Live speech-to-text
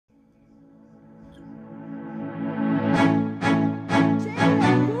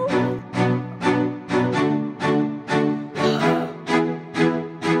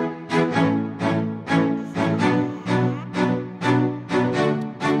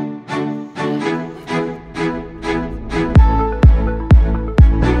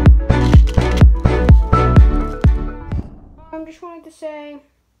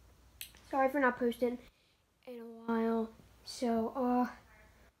definitely not posted in a while. So,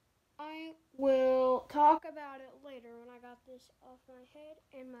 I will talk about it later when I got this off my head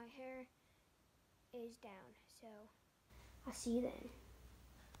and my hair is down. So, I'll see you then.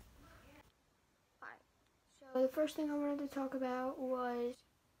 Alright, so the first thing I wanted to talk about was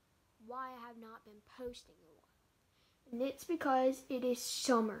why I have not been posting a lot. And it's because it is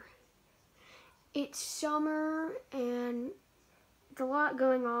summer. It's summer and there's a lot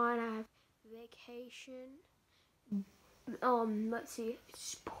going on. I have vacation. Let's see,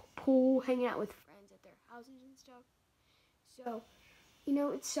 pool, hanging out with friends at their houses and stuff. So,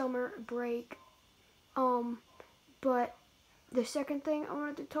 it's summer break. But the second thing I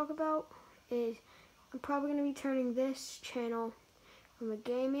wanted to talk about is I'm probably going to be turning this channel from a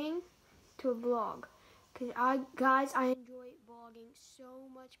gaming to a vlog. Because I enjoy vlogging so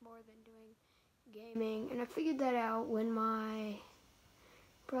much more than doing gaming. And I figured that out when my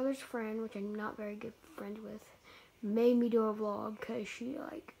brother's friend, which I'm not very good friends with, made me do a vlog because she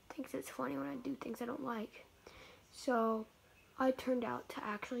thinks it's funny when I do things I don't like. So I turned out to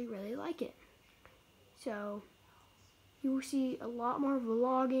actually really like it. So you will see a lot more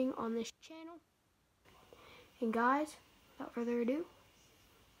vlogging on this channel. And guys, without further ado,